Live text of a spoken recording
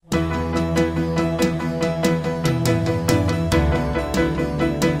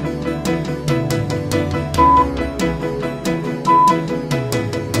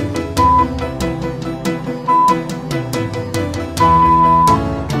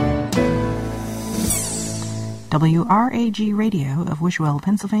WRAG Radio of Wishwell,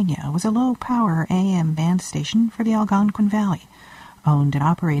 Pennsylvania was a low-power AM band station for the Algonquin Valley, owned and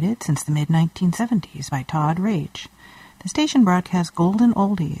operated since the mid-1970s by Todd Rage. The station broadcast golden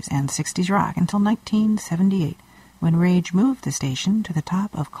oldies and 60s rock until 1978, when Rage moved the station to the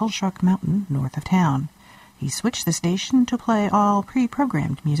top of Culshock Mountain north of town. He switched the station to play all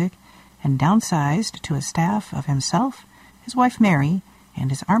pre-programmed music and downsized to a staff of himself, his wife Mary, and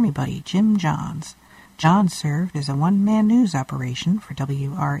his Army buddy Jim Johns. John served as a one-man news operation for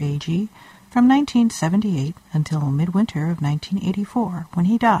WRAG from 1978 until midwinter of 1984, when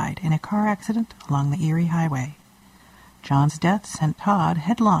he died in a car accident along the Erie Highway. John's death sent Todd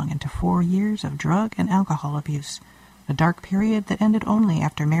headlong into 4 years of drug and alcohol abuse, a dark period that ended only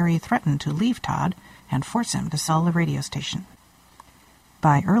after Mary threatened to leave Todd and force him to sell the radio station.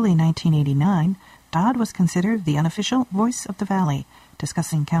 By early 1989, Todd was considered the unofficial voice of the Valley,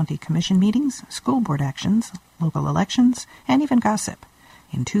 discussing county commission meetings, school board actions, local elections, and even gossip.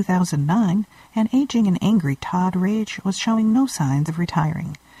 In 2009, an aging and angry Todd Rage was showing no signs of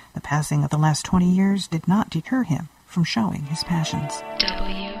retiring. The passing of the last 20 years did not deter him from showing his passions.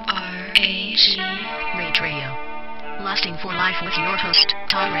 WRAG Rage Radio. Lasting for life with your host,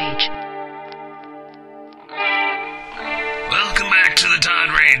 Todd Rage. Welcome back to the Todd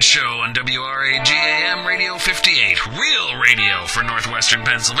Rage Show on WRAG AM Radio 58, real radio for northwestern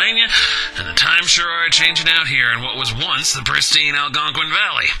Pennsylvania, and the times sure are changing out here in what was once the pristine Algonquin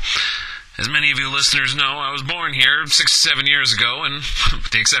Valley. As many of you listeners know, I was born here 6-7 years ago, and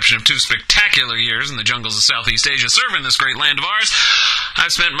with the exception of 2 spectacular years in the jungles of Southeast Asia serving this great land of ours,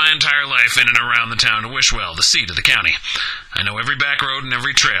 I've spent my entire life in and around the town of Wishwell, the seat of the county. I know every back road and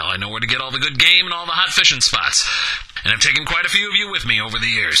every trail. I know where to get all the good game and all the hot fishing spots. And I've taken quite a few of you with me over the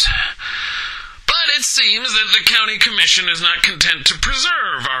years. But it seems that the county commission is not content to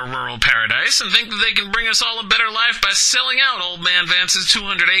preserve our rural paradise and think that they can bring us all a better life by selling out old man Vance's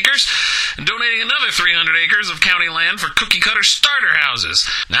 200 acres and donating another 300 acres of county land for cookie-cutter starter houses.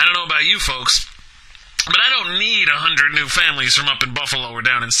 Now, I don't know about you folks, but I don't need 100 new families from up in Buffalo or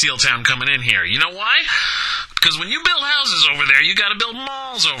down in Sealtown coming in here. You know why? Because when you build houses over there, you gotta build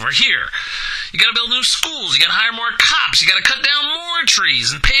malls over here. You gotta build new schools, you gotta hire more cops, you gotta cut down more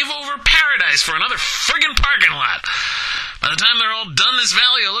trees and pave over paradise for another friggin' parking lot. By the time they're all done, this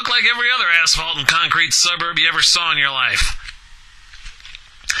valley will look like every other asphalt and concrete suburb you ever saw in your life.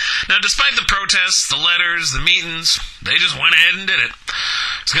 Now, despite the protests, the letters, the meetings, they just went ahead and did it.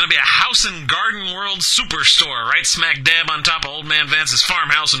 It's going to be a house and garden world superstore right smack dab on top of Old Man Vance's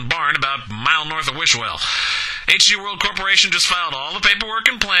farmhouse and barn about a mile north of Wishwell. HG World Corporation just filed all the paperwork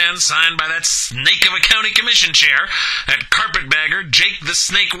and plans signed by that snake of a county commission chair, that carpetbagger Jake the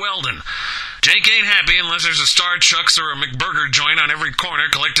Snake Weldon. Jake ain't happy unless there's a Star Chucks or a McBurger joint on every corner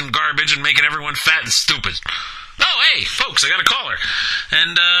collecting garbage and making everyone fat and stupid. Oh, hey, folks, I got a caller.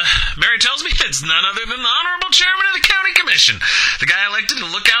 And, Mary tells me it's none other than the Honorable Chairman of the County Commission, the guy elected to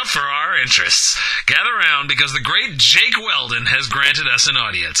look out for our interests. Gather round because the great Jake Weldon has granted us an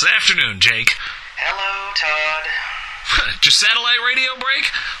audience. Afternoon, Jake. Hello, Todd. Just satellite radio break?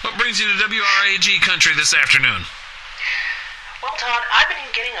 What brings you to WRAG country this afternoon? Well, Todd, I've been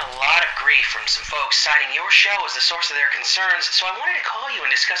getting a lot of grief from some folks citing your show as the source of their concerns, so I wanted to call you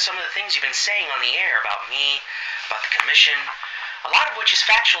and discuss some of the things you've been saying on the air about me, about the commission, a lot of which is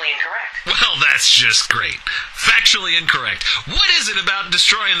factually incorrect. Well, that's just great. Factually incorrect. What is it about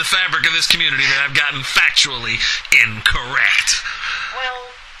destroying the fabric of this community that I've gotten factually incorrect? Well,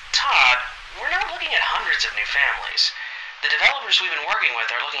 Todd, we're not looking at hundreds of new families. The developers we've been working with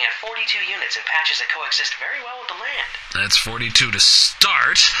are looking at 42 units in patches that coexist very well with the land. That's 42 to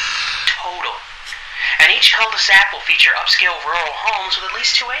start. Total. And each cul-de-sac will feature upscale rural homes with at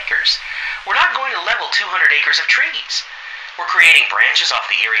least 2 acres. We're not going to level 200 acres of trees. We're creating branches off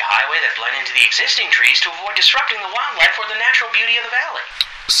the Erie Highway that blend into the existing trees to avoid disrupting the wildlife or the natural beauty of the valley.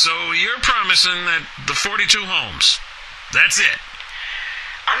 So you're promising that the 42 homes, that's it?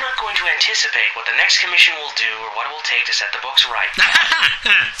 I'm not going to anticipate what the next commission will do or what it will take to set the books right.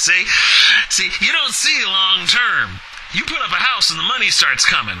 See, you don't see long term. You put up a house and the money starts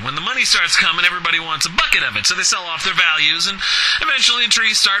coming. When the money starts coming, everybody wants a bucket of it, so they sell off their values, and eventually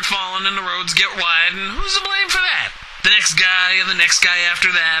trees start falling and the roads get wide, and who's to blame for that? The next guy and the next guy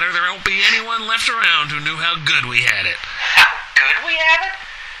after that, or there won't be anyone left around who knew how good we had it. How good we have it?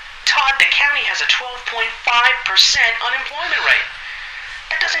 Todd, the county has a 12.5% unemployment rate.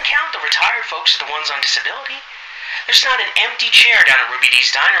 That doesn't count the retired folks or the ones on disability. There's not an empty chair down at Ruby D's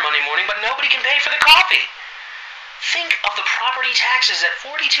Diner Monday morning, but nobody can pay for the coffee. Think of the property taxes that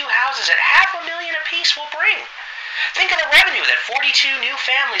 42 houses at $500,000 apiece will bring. Think of the revenue that 42 new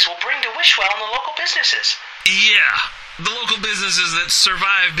families will bring to Wishwell and the local businesses. Yeah. The local businesses that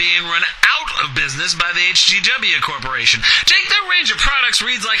survive being run out of business by the HGW Corporation. Jake, their range of products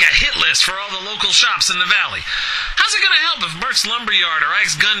reads like a hit list for all the local shops in the valley. How's it going to help if Bert's Lumberyard or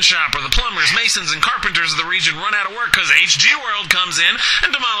Ike's Gun Shop or the plumbers, masons, and carpenters of the region run out of work because HG World comes in and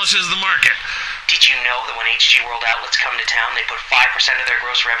demolishes the market? Did you know that when HG World outlets come to town, they put 5% of their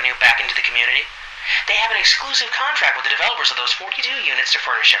gross revenue back into the community? They have an exclusive contract with the developers of those 42 units to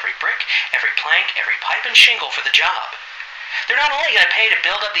furnish every brick, every plank, every pipe, and shingle for the job. They're not only going to pay to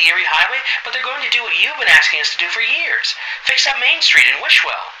build up the Erie Highway, but they're going to do what you've been asking us to do for years. Fix up Main Street in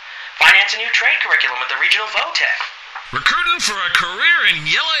Wishwell. Finance a new trade curriculum at the regional VOTEC. Recruiting for a career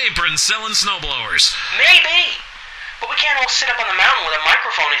in yellow aprons selling snowblowers. Maybe. But we can't all sit up on the mountain with a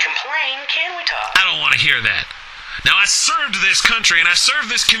microphone and complain, can we, Todd? I don't want to hear that. Now, I served this country and I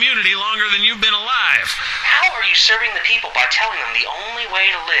served this community longer than you've been alive. How are you serving the people by telling them the only way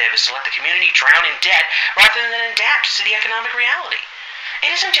to live is to let the community drown in debt rather than adapt to the economic reality?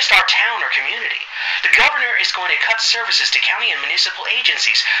 It isn't just our town or community. The governor is going to cut services to county and municipal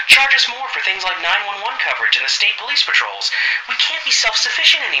agencies, charge us more for things like 911 coverage and the state police patrols. We can't be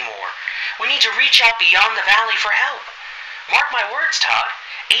self-sufficient anymore. We need to reach out beyond the valley for help. Mark my words, Todd.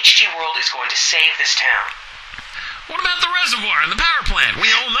 HG World is going to save this town. What about the reservoir and the power plant? We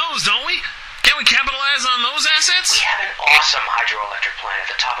own those, don't we? Can't we capitalize on those assets? We have an awesome hydroelectric plant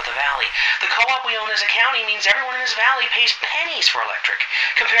at the top of the valley. The co-op we own as a county means everyone in this valley pays pennies for electric,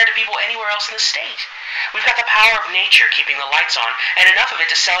 compared to people anywhere else in the state. We've got the power of nature keeping the lights on, and enough of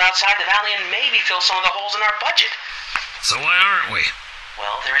it to sell outside the valley and maybe fill some of the holes in our budget. So why aren't we?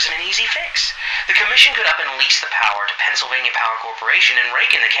 Well, there isn't an easy fix. The commission could up and lease the power to Pennsylvania Power Corporation and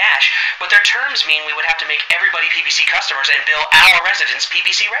rake in the cash, but their terms mean we would have to make everybody PPC customers and bill our residents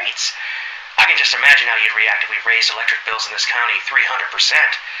PPC rates. I can just imagine how you'd react if we raised electric bills in this county 300%.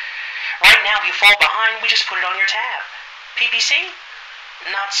 Right now, if you fall behind, we just put it on your tab. PPC?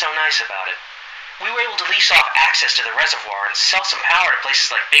 Not so nice about it. We were able to lease off access to the reservoir and sell some power to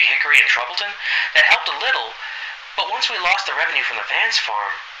places like Big Hickory and Troubleton. That helped a little. But once we lost the revenue from the Vance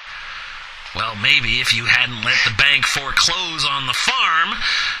farm... Well, maybe if you hadn't let the bank foreclose on the farm,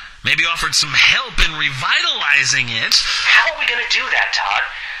 maybe offered some help in revitalizing it. How are we going to do that, Todd?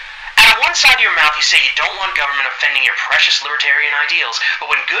 Out of one side of your mouth you say you don't want government offending your precious libertarian ideals, but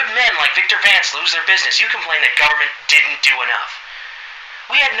when good men like Victor Vance lose their business, you complain that government didn't do enough.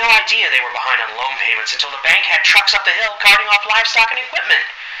 We had no idea they were behind on loan payments until the bank had trucks up the hill carting off livestock and equipment.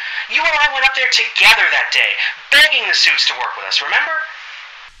 You and I went up there together that day, begging the suits to work with us, remember?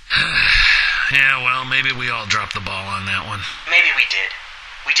 Yeah, well, maybe we all dropped the ball on that one. Maybe we did.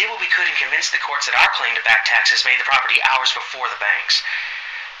 We did what we could and convinced the courts that our claim to back taxes made the property ours before the banks.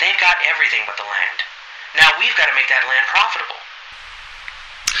 They've got everything but the land. Now we've got to make that land profitable.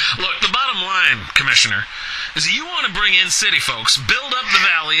 Look, the bottom line, Commissioner, is you want to bring in city folks, build up the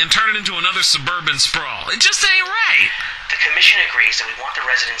valley, and turn it into another suburban sprawl. It just ain't right. The commission agrees that we want the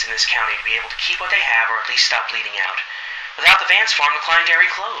residents in this county to be able to keep what they have or at least stop bleeding out. Without the Vance farm, the Klein Dairy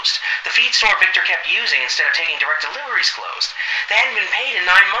closed. The feed store Victor kept using instead of taking direct deliveries closed. They hadn't been paid in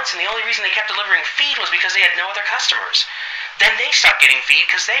 9 months, and the only reason they kept delivering feed was because they had no other customers. Then they stopped getting feed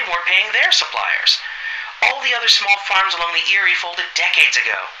because they weren't paying their suppliers. All the other small farms along the Erie folded decades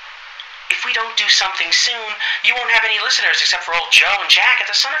ago. If we don't do something soon, you won't have any listeners except for old Joe and Jack at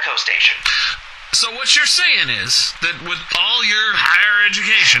the Sunoco station. So what you're saying is that with all your higher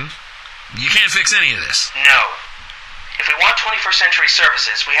education, you can't fix any of this? No. If we want 21st century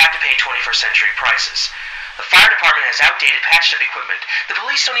services, we have to pay 21st century prices. The fire department has outdated patched-up equipment. The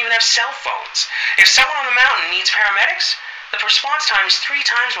police don't even have cell phones. If someone on the mountain needs paramedics, the response time is 3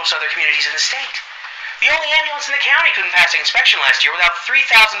 times most other communities in the state. The only ambulance in the county couldn't pass the inspection last year without $3,000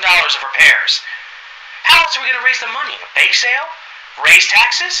 of repairs. How else are we going to raise the money? A bake sale? Raise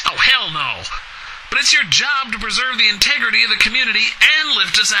taxes? Oh, hell no. But it's your job to preserve the integrity of the community and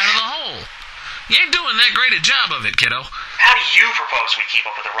lift us out of the hole. You ain't doing that great a job of it, kiddo. How do you propose we keep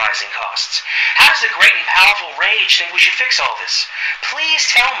up with the rising costs? How does the great and powerful Rage think we should fix all this? Please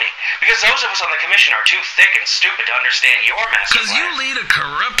tell me, because those of us on the commission are too thick and stupid to understand your master plan. Because you lead a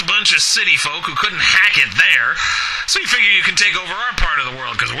corrupt bunch of city folk who couldn't hack it there, so you figure you can take over our part of the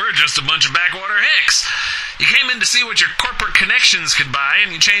world because we're just a bunch of backwater hicks. You came in to see what your corporate connections could buy, and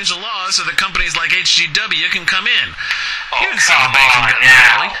you changed the laws so that companies like HGW can come in. Oh, you didn't stop the bank from getting now. the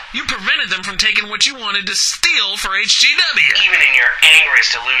valley. You prevented them from taking what you wanted to steal for HGW. Even in your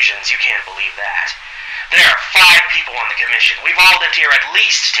angriest illusions, you can't believe that. There are 5 people on the commission. We've all lived here at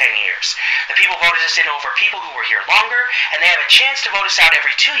least 10 years. The people voted us in over people who were here longer, and they have a chance to vote us out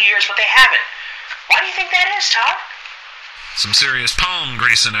every 2 years, but they haven't. Why do you think that is, Todd? Some serious palm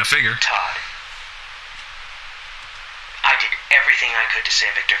greasing, I figure. Todd, everything I could to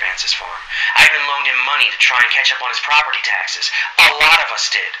save Victor Vance's farm. I even loaned him money to try and catch up on his property taxes. A lot of us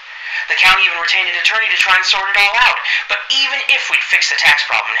did. The county even retained an attorney to try and sort it all out. But even if we fixed the tax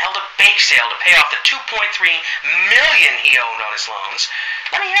problem and held a bake sale to pay off the $2.3 million he owed on his loans,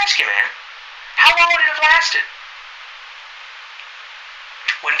 let me ask you, man, how long would it have lasted?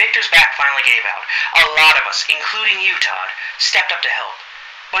 When Victor's back finally gave out, a lot of us, including you, Todd, stepped up to help.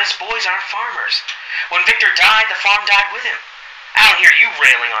 But his boys aren't farmers. When Victor died, the farm died with him. I don't hear you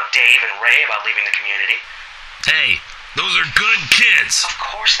railing on Dave and Ray about leaving the community. Hey, those are good kids. Of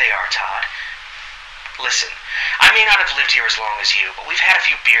course they are, Todd. Listen, I may not have lived here as long as you, but we've had a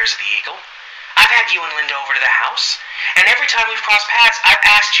few beers at the Eagle. I've had you and Linda over to the house, and every time we've crossed paths, I've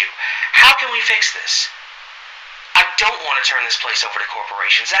asked you, how can we fix this? I don't want to turn this place over to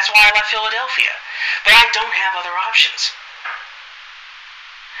corporations. That's why I left Philadelphia. But I don't have other options.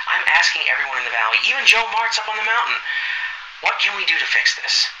 I'm asking everyone in the valley, even Joe Martz up on the mountain, what can we do to fix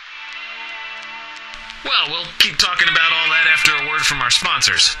this? Well, we'll keep talking about all that after a word from our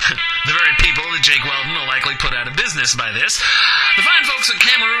sponsors. The very people that Jake Weldon will likely put out of business by this. The fine folks at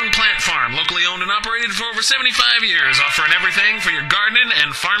Cameroon Plant Farm, locally owned and operated for over 75 years, offering everything for your gardening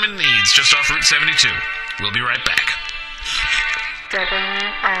and farming needs just off Route 72. We'll be right back.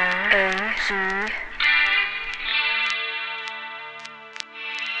 WRAG.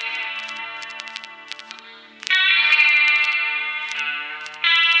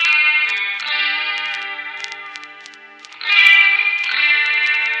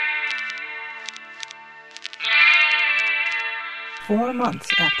 4 months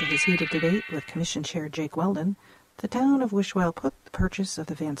after his heated debate with Commission Chair Jake Weldon, the town of Wishwell put the purchase of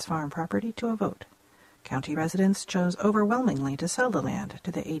the Vance Farm property to a vote. County residents chose overwhelmingly to sell the land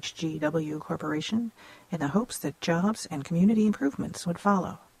to the HGW Corporation in the hopes that jobs and community improvements would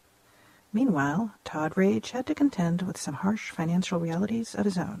follow. Meanwhile, Todd Rage had to contend with some harsh financial realities of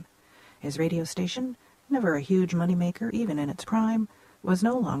his own. His radio station, never a huge moneymaker even in its prime, was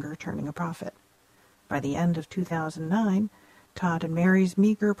no longer turning a profit. By the end of 2009, Todd and Mary's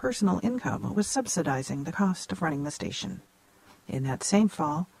meager personal income was subsidizing the cost of running the station. In that same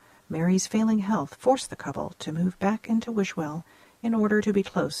fall, Mary's failing health forced the couple to move back into Wishwell in order to be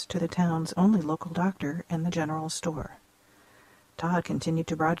close to the town's only local doctor and the general store. Todd continued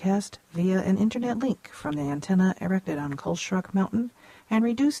to broadcast via an internet link from the antenna erected on Coleshruk Mountain and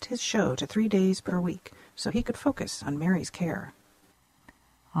reduced his show to 3 days per week so he could focus on Mary's care.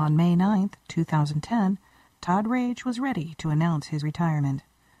 On May 9, 2010, Todd Rage was ready to announce his retirement.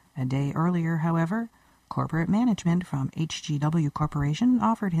 A day earlier, however, corporate management from HGW Corporation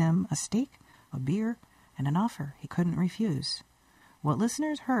offered him a steak, a beer, and an offer he couldn't refuse. What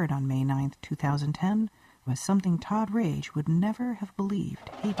listeners heard on May 9, 2010 was something Todd Rage would never have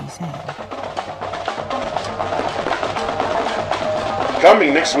believed he'd be saying.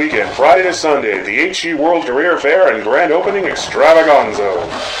 Coming next weekend, Friday to Sunday, the HG World Career Fair and Grand Opening Extravaganza.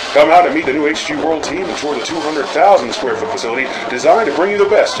 Come out and meet the new HG World team and tour the 200,000 square foot facility designed to bring you the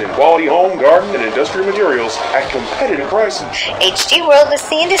best in quality home, garden, and industrial materials at competitive prices. HG World is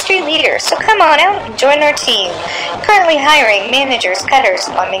the industry leader, so come on out and join our team. Currently hiring managers, cutters,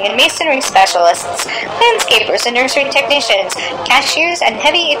 plumbing and masonry specialists, landscapers and nursery technicians, cashiers and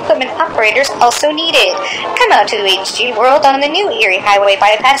heavy equipment operators also needed. Come out to the HG World on the new Erie Highway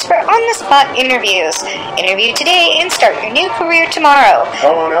bypass for on-the-spot interviews. Interview today and start your new career tomorrow.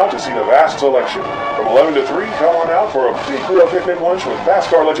 Come on out to see the vast selection. From 11 to 3, come on out for a big grill picnic lunch with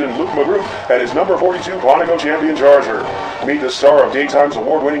NASCAR legend Luke McGrew and his number 42 Quantico Champion Charger. Meet the star of daytime's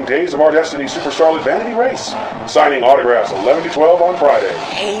award-winning Days of Our Destiny Superstarlet Vanity Race. Signing autographs 11 to 12 on Friday.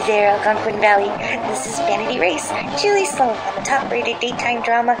 Hey there, Algonquin Valley. This is Vanity Race, Julie Sloan on the top-rated daytime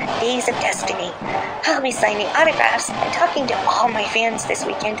drama Days of Destiny. I'll be signing autographs and talking to all my fans this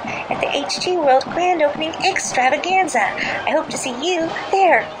weekend at the HG World Grand Opening Extravaganza. I hope to see you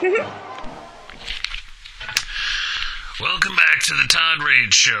there. Welcome back to the Todd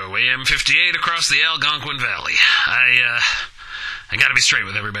Rage Show, AM 58 across the Algonquin Valley. I gotta be straight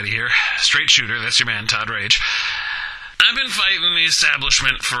with everybody here. Straight shooter, that's your man, Todd Rage. I've been fighting the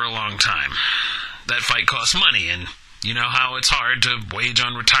establishment for a long time. That fight costs money, and you know how it's hard to wage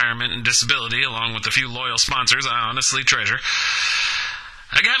on retirement and disability, along with the few loyal sponsors I honestly treasure.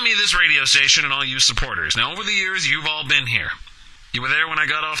 I got me this radio station and all you supporters. Now, over the years, you've all been here. You were there when I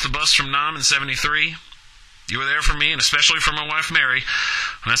got off the bus from Nam in 73. You were there for me, and especially for my wife, Mary,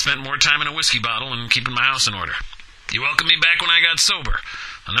 when I spent more time in a whiskey bottle and keeping my house in order. You welcomed me back when I got sober.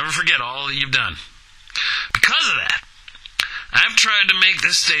 I'll never forget all that you've done. Because of that, I've tried to make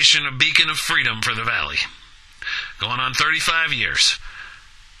this station a beacon of freedom for the Valley. Going on 35 years.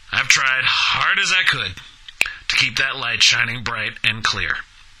 I've tried hard as I could to keep that light shining bright and clear.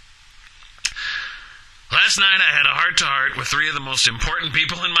 Last night I had a heart-to-heart with three of the most important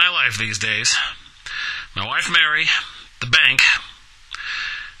people in my life these days. My wife Mary, the bank,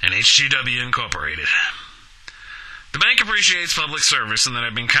 and HGW Incorporated. The bank appreciates public service and that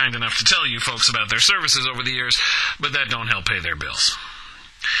I've been kind enough to tell you folks about their services over the years, but that don't help pay their bills.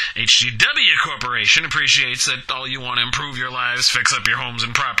 HGW Corporation appreciates that all you want to improve your lives, fix up your homes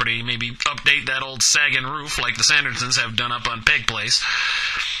and property, maybe update that old sagging roof like the Sandersons have done up on Peg Place.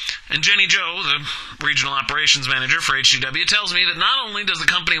 And Jenny Joe, the regional operations manager for HGW, tells me that not only does the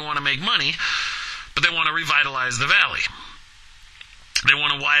company want to make money, but they want to revitalize the valley. They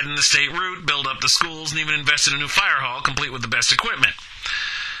want to widen the state route, build up the schools, and even invest in a new fire hall, complete with the best equipment.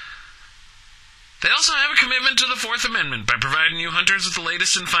 They also have a commitment to the Fourth Amendment by providing you hunters with the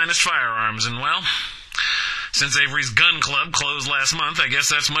latest and finest firearms, and well, since Avery's Gun Club closed last month, I guess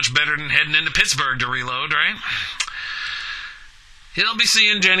that's much better than heading into Pittsburgh to reload, right? You'll be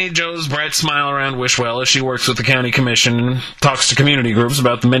seeing Jenny Joe's bright smile around Wishwell as she works with the county commission and talks to community groups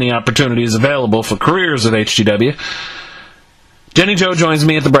about the many opportunities available for careers at HGW. Jenny Joe joins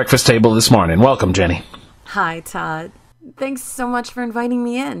me at the breakfast table this morning. Welcome, Jenny. Hi, Todd. Thanks so much for inviting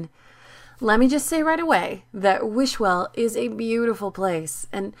me in. Let me just say right away that Wishwell is a beautiful place,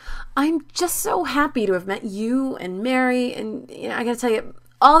 and I'm just so happy to have met you and Mary, and I gotta tell you,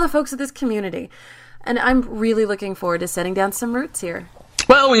 all the folks of this community. And I'm really looking forward to setting down some roots here.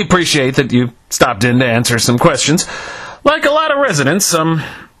 Well, we appreciate that you stopped in to answer some questions. Like a lot of residents, I'm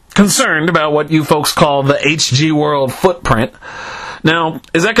concerned about what you folks call the HG World footprint. Now,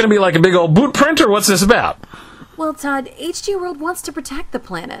 is that going to be like a big old boot print, or what's this about? Well, Todd, HG World wants to protect the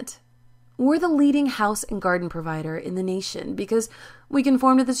planet. We're the leading house and garden provider in the nation because we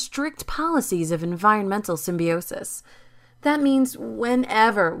conform to the strict policies of environmental symbiosis. That means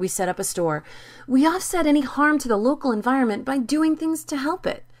whenever we set up a store, we offset any harm to the local environment by doing things to help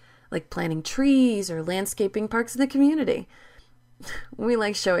it, like planting trees or landscaping parks in the community. We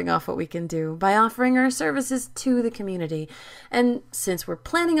like showing off what we can do by offering our services to the community. And since we're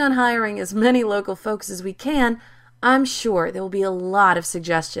planning on hiring as many local folks as we can, I'm sure there will be a lot of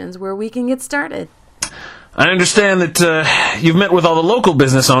suggestions where we can get started. I understand that you've met with all the local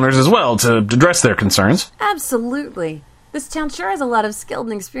business owners as well to address their concerns. Absolutely. This town sure has a lot of skilled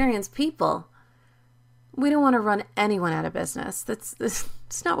and experienced people. We don't want to run anyone out of business. That's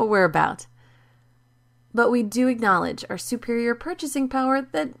not what we're about. But we do acknowledge our superior purchasing power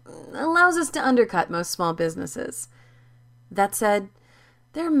that allows us to undercut most small businesses. That said,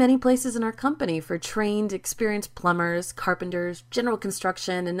 there are many places in our company for trained, experienced plumbers, carpenters, general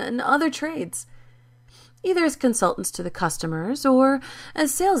construction, and other trades. Either as consultants to the customers or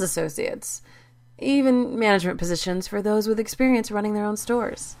as sales associates. Even management positions for those with experience running their own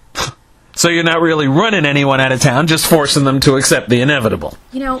stores. So you're not really running anyone out of town, just forcing them to accept the inevitable.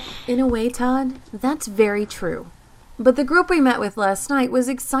 In a way, Todd, that's very true. But the group we met with last night was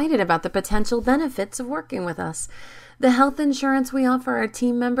excited about the potential benefits of working with us. The health insurance we offer our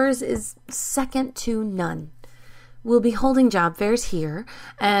team members is second to none. We'll be holding job fairs here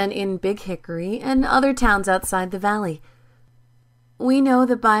and in Big Hickory and other towns outside the valley. We know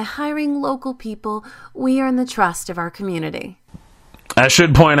that by hiring local people, we earn the trust of our community. I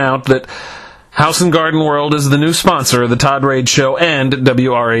should point out that House and Garden World is the new sponsor of the Todd Raid Show and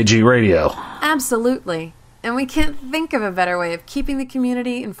WRAG Radio. Absolutely. And we can't think of a better way of keeping the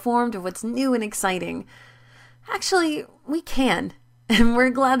community informed of what's new and exciting. Actually, we can. And we're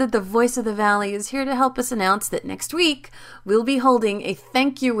glad that the Voice of the Valley is here to help us announce that next week we'll be holding a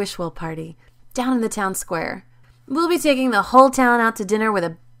Thank You Wishwell party down in the town square. We'll be taking the whole town out to dinner with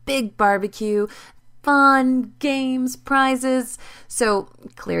a big barbecue, fun, games, prizes. So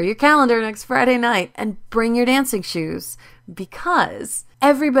clear your calendar next Friday night and bring your dancing shoes because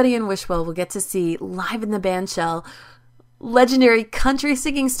everybody in Wishwell will get to see live in the bandshell legendary country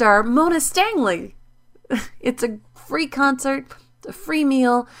singing star Mona Stanley. It's a free concert, a free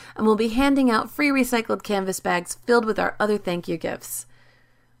meal, and we'll be handing out free recycled canvas bags filled with our other thank you gifts.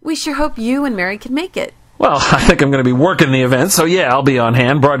 We sure hope you and Mary can make it. Well, I think I'm going to be working the event, so yeah, I'll be on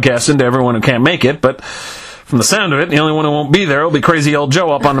hand broadcasting to everyone who can't make it, but from the sound of it, the only one who won't be there will be crazy old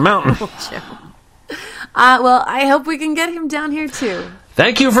Joe up on the mountain. Well, I hope we can get him down here too.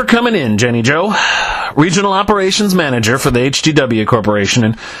 Thank you for coming in, Jenny Joe, Regional Operations Manager for the HGW Corporation,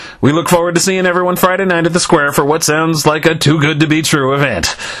 and we look forward to seeing everyone Friday night at the Square for what sounds like a too-good-to-be-true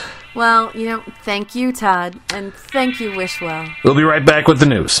event. Well, thank you, Todd, and thank you, Wishwell. We'll be right back with the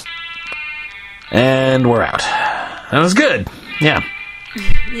news. And we're out. That was good. Yeah.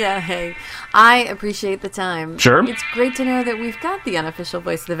 Yeah, hey, I appreciate the time. Sure. It's great to know that we've got the unofficial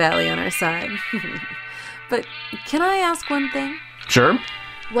Voice of the Valley on our side. But can I ask one thing? Sure.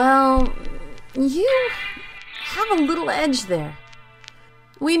 Well, you have a little edge there.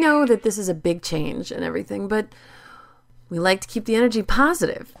 We know that this is a big change and everything, but we like to keep the energy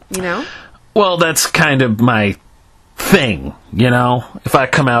positive, you know? Well, that's kind of my thing, you know? If I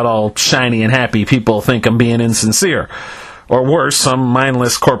come out all shiny and happy, people think I'm being insincere. Or worse, some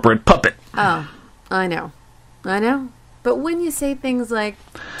mindless corporate puppet. Oh, I know. But when you say things like,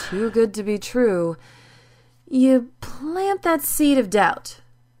 too good to be true, you plant that seed of doubt.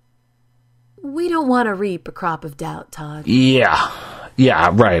 We don't want to reap a crop of doubt, Todd. Yeah,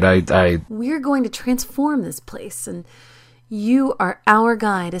 right. We're going to transform this place, and you are our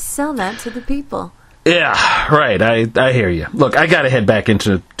guy to sell that to the people. Yeah, right. I hear you. Look, I gotta head back in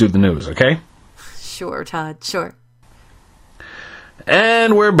to do the news, okay? Sure, Todd, sure.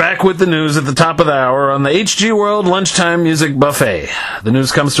 And we're back with the news at the top of the hour on the HG World Lunchtime Music Buffet. The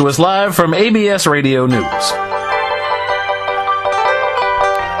news comes to us live from ABS Radio News.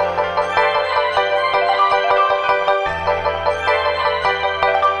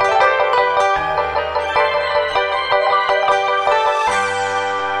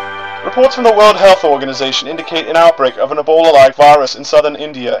 Reports from the World Health Organization indicate an outbreak of an Ebola-like virus in southern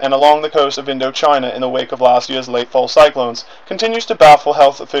India and along the coast of Indochina in the wake of last year's late fall cyclones continues to baffle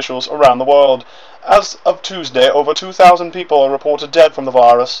health officials around the world. As of Tuesday, over 2,000 people are reported dead from the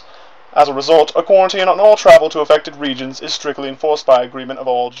virus. As a result, a quarantine on all travel to affected regions is strictly enforced by agreement of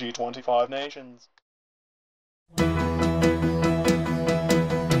all G25 nations.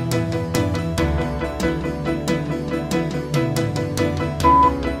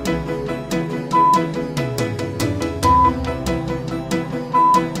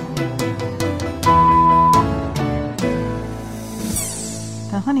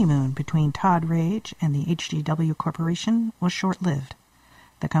 The honeymoon between Todd Rage and the HGW Corporation was short-lived.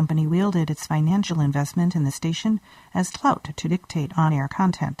 The company wielded its financial investment in the station as clout to dictate on-air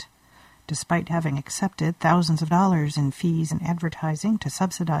content. Despite having accepted thousands of dollars in fees and advertising to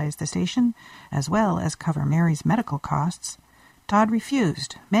subsidize the station, as well as cover Mary's medical costs, Todd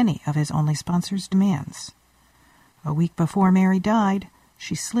refused many of his only sponsor's demands. A week before Mary died,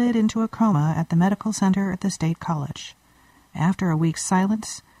 she slid into a coma at the medical center at the State College. After a week's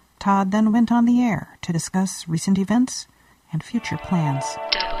silence, Todd then went on the air to discuss recent events and future plans.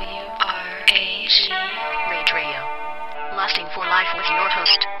 WRAG Rage Radio. Lasting for life with your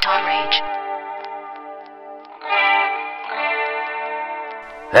host, Todd Rage.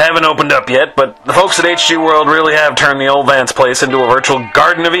 They haven't opened up yet, but the folks at HG World really have turned the old Vance place into a virtual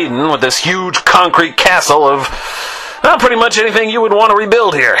Garden of Eden with this huge concrete castle of, well, pretty much anything you would want to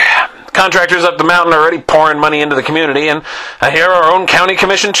rebuild here. Contractors up the mountain are already pouring money into the community, and I hear our own county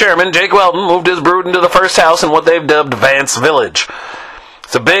commission chairman, Jake Welton, moved his brood into the first house in what they've dubbed Vance Village.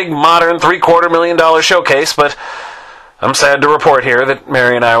 It's a big, modern, $750,000 showcase, but I'm sad to report here that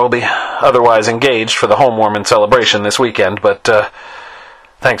Mary and I will be otherwise engaged for the homewarming celebration this weekend, but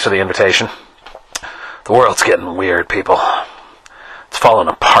thanks for the invitation. The world's getting weird, people. It's falling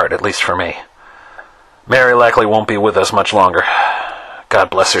apart, at least for me. Mary likely won't be with us much longer. God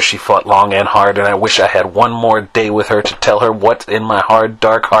bless her, she fought long and hard, and I wish I had one more day with her to tell her what's in my hard,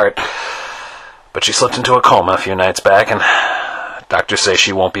 dark heart. But she slipped into a coma a few nights back, and doctors say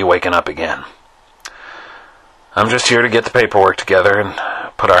she won't be waking up again. I'm just here to get the paperwork together and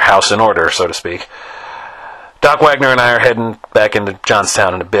put our house in order, so to speak. Doc Wagner and I are heading back into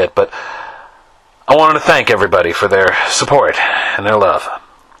Johnstown in a bit, but I wanted to thank everybody for their support and their love.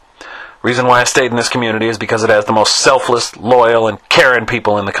 Reason why I stayed in this community is because it has the most selfless, loyal, and caring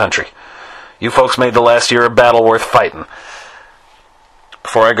people in the country. You folks made the last year a battle worth fighting.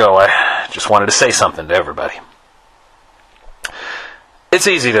 Before I go, I just wanted to say something to everybody. It's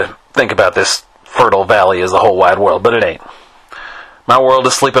easy to think about this fertile valley as the whole wide world, but it ain't. My world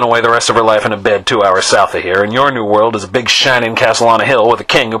is sleeping away the rest of her life in a bed 2 hours south of here, and your new world is a big shining castle on a hill with a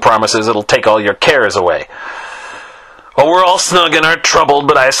king who promises it'll take all your cares away. While we're all snug in our troubled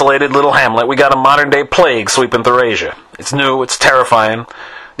but isolated little hamlet, we got a modern-day plague sweeping through Asia. It's new, it's terrifying.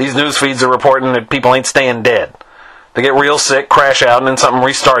 These news feeds are reporting that people ain't staying dead. They get real sick, crash out, and then something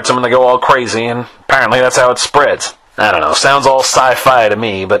restarts them and they go all crazy, and apparently that's how it spreads. I don't know, sounds all sci-fi to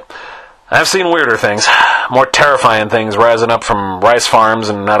me, but I've seen weirder things, more terrifying things rising up from rice farms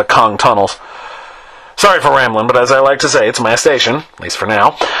and out of Kong tunnels. Sorry for rambling, but as I like to say, it's my station, at least for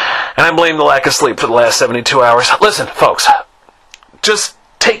now, and I blame the lack of sleep for the last 72 hours. Listen, folks, just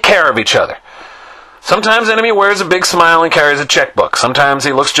take care of each other. Sometimes enemy wears a big smile and carries a checkbook. Sometimes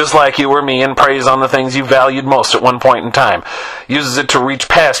he looks just like you or me and preys on the things you valued most at one point in time. Uses it to reach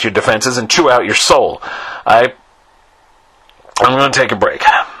past your defenses and chew out your soul. I'm going to take a break.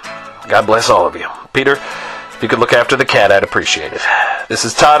 God bless all of you. Peter, if you could look after the cat, I'd appreciate it. This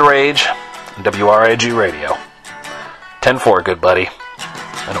is Todd Rage, WRAG Radio. 10-4, good buddy.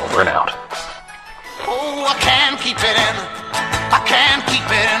 And over and out. Oh, I can't keep it in. I can't keep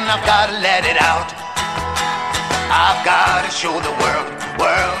it in. I've got to let it out. I've got to show the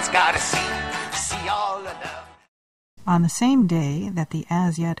world's got to see all of love. On the same day that the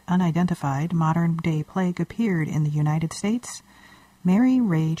as-yet unidentified modern-day plague appeared in the United States, Mary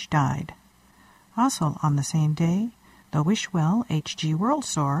Rage died. Also on the same day, the Wishwell HG World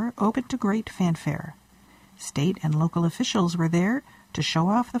Store opened to great fanfare. State and local officials were there to show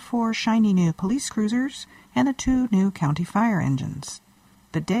off the 4 shiny new police cruisers and the 2 new county fire engines.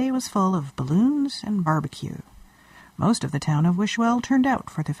 The day was full of balloons and barbecue. Most of the town of Wishwell turned out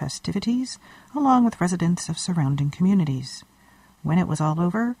for the festivities, along with residents of surrounding communities. When it was all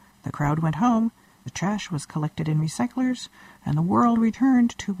over, the crowd went home, the trash was collected in recyclers, and the world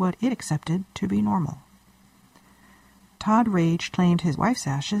returned to what it accepted to be normal. Todd Rage claimed his wife's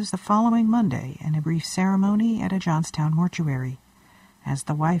ashes the following Monday in a brief ceremony at a Johnstown mortuary. As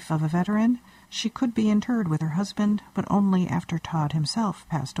the wife of a veteran, she could be interred with her husband, but only after Todd himself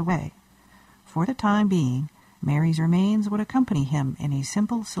passed away. For the time being, Mary's remains would accompany him in a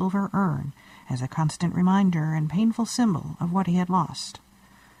simple silver urn as a constant reminder and painful symbol of what he had lost.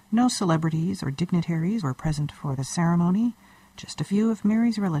 No celebrities or dignitaries were present for the ceremony, just a few of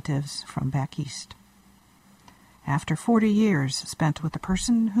Mary's relatives from back east. After 40 years spent with the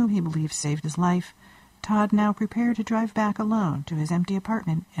person whom he believed saved his life, Todd now prepared to drive back alone to his empty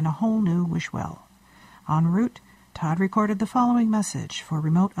apartment in a whole new Wishwell. En route, Todd recorded the following message for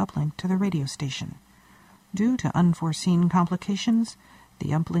remote uplink to the radio station. Due to unforeseen complications,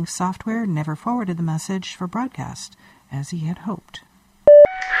 the uplink software never forwarded the message for broadcast, as he had hoped.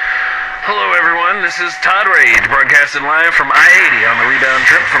 Hello, everyone. This is Todd Rage, broadcasting live from I-80 on the rebound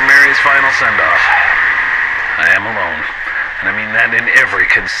trip from Mary's final send-off. I am alone, and I mean that in every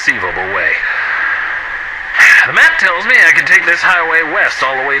conceivable way. The map tells me I can take this highway west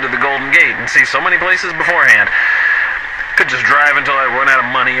all the way to the Golden Gate and see so many places beforehand. Could just drive until I run out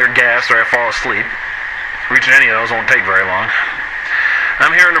of money or gas or I fall asleep. Reaching any of those won't take very long.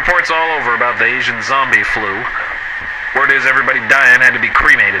 I'm hearing reports all over about the Asian zombie flu. Word is everybody dying had to be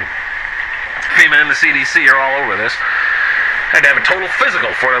cremated. FEMA and the CDC are all over this. I had to have a total physical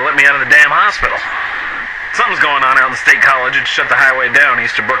before they let me out of the damn hospital. Something's going on out in the State College. It shut the highway down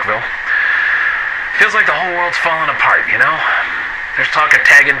east of Brookville. Feels like the whole world's falling apart, you know? There's talk of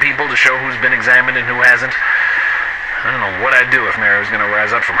tagging people to show who's been examined and who hasn't. I don't know what I'd do if Mary was going to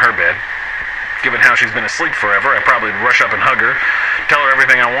rise up from her bed. Given how she's been asleep forever, I'd probably rush up and hug her, tell her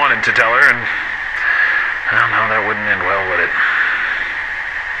everything I wanted to tell her, and I don't know, that wouldn't end well, would it?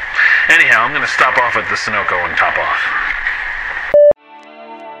 Anyhow, I'm going to stop off at the Sunoco and top off.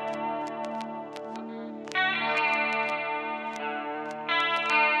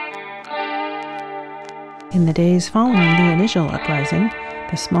 In the days following the initial uprising,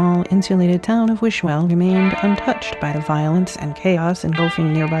 the small, insulated town of Wishwell remained untouched by the violence and chaos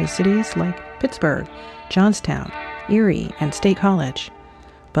engulfing nearby cities like Pittsburgh, Johnstown, Erie, and State College.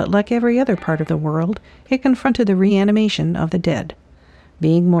 But like every other part of the world, it confronted the reanimation of the dead.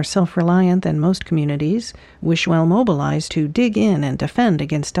 Being more self-reliant than most communities, Wishwell mobilized to dig in and defend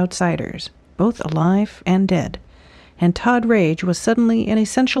against outsiders, both alive and dead. And Todd Rage was suddenly an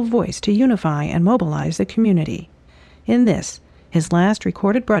essential voice to unify and mobilize the community. In this, his last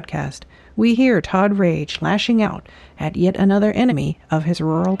recorded broadcast, we hear Todd Rage lashing out at yet another enemy of his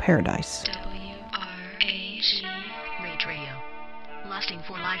rural paradise. WRAG Rage Radio. Lasting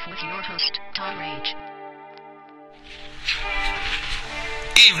for life with your host, Todd Rage.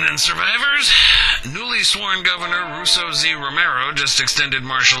 Evening, survivors. Newly sworn Governor Russo Z. Romero just extended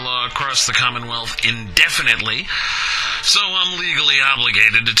martial law across the Commonwealth indefinitely, so I'm legally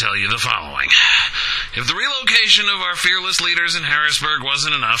obligated to tell you the following. If the relocation of our fearless leaders in Harrisburg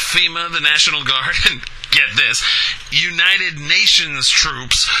wasn't enough, FEMA, the National Guard, and get this, United Nations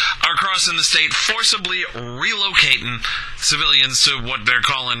troops are crossing the state, forcibly relocating civilians to what they're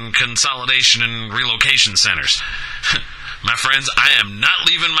calling consolidation and relocation centers. My friends, I am not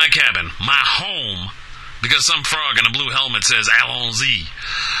leaving my cabin, my home, because some frog in a blue helmet says Allons-y.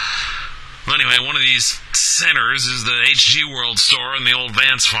 Well, anyway, one of these centers is the HG World Store on the old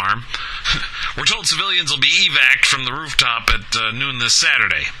Vance farm. We're told civilians will be evac'd from the rooftop at noon this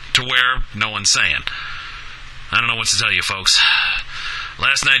Saturday. To where, no one's saying. I don't know what to tell you, folks.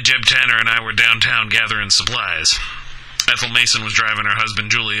 Last night, Jeb Tanner and I were downtown gathering supplies. Ethel Mason was driving her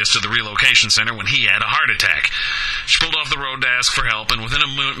husband Julius to the relocation center when he had a heart attack. She pulled off the road to ask for help, and within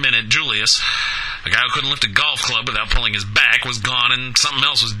a minute, Julius, A guy who couldn't lift a golf club without pulling his back was gone, and something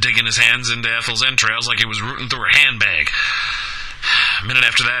else was digging his hands into Ethel's entrails like he was rooting through her handbag. A minute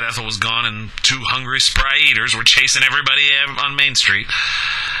after that, Ethel was gone, and 2 hungry, spry eaters were chasing everybody on Main Street.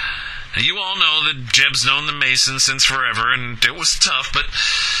 Now, you all know that Jeb's known the Masons since forever, and it was tough, but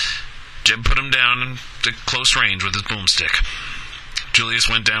Jeb put him down to close range with his boomstick. Julius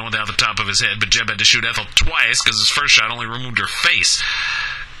went down without the top of his head, but Jeb had to shoot Ethel twice because his first shot only removed her face.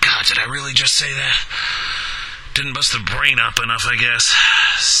 God, did I really just say that? Didn't bust the brain up enough, I guess.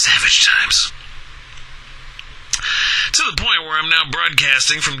 Savage times. To the point where I'm now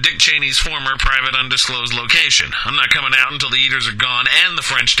broadcasting from Dick Cheney's former private undisclosed location. I'm not coming out until the eaters are gone and the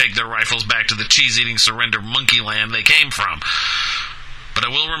French take their rifles back to the cheese-eating surrender monkey land they came from. But I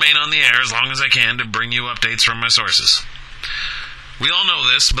will remain on the air as long as I can to bring you updates from my sources. We all know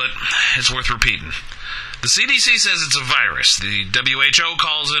this, but it's worth repeating. The CDC says it's a virus. The WHO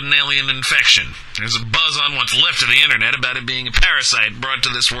calls it an alien infection. There's a buzz on what's left of the internet about it being a parasite brought to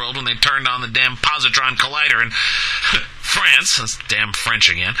this world when they turned on the damn positron collider in France. That's damn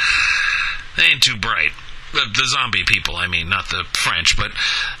French again. They ain't too bright. The zombie people, I mean, not the French, but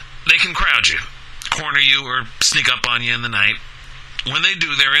they can crowd you, corner you, or sneak up on you in the night. When they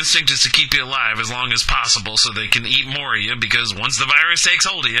do, their instinct is to keep you alive as long as possible so they can eat more of you, because once the virus takes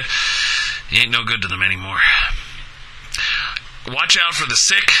hold of you, you ain't no good to them anymore. Watch out for the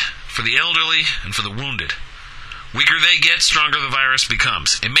sick, for the elderly, and for the wounded. Weaker they get, stronger the virus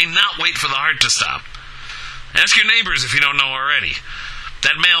becomes. It may not wait for the heart to stop. Ask your neighbors if you don't know already.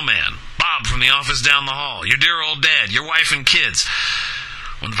 That mailman, Bob from the office down the hall, your dear old dad, your wife and kids.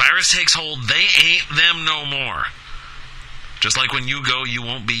 When the virus takes hold, they ain't them no more. Just like when you go, you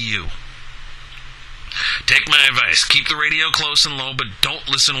won't be you. Take my advice. Keep the radio close and low, but don't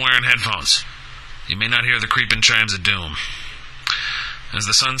listen wearing headphones. You may not hear the creeping chimes of doom. As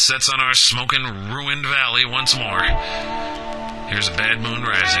the sun sets on our smoking, ruined valley once more, here's a bad moon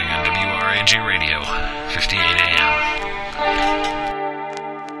rising on WRAG Radio, 58 AM.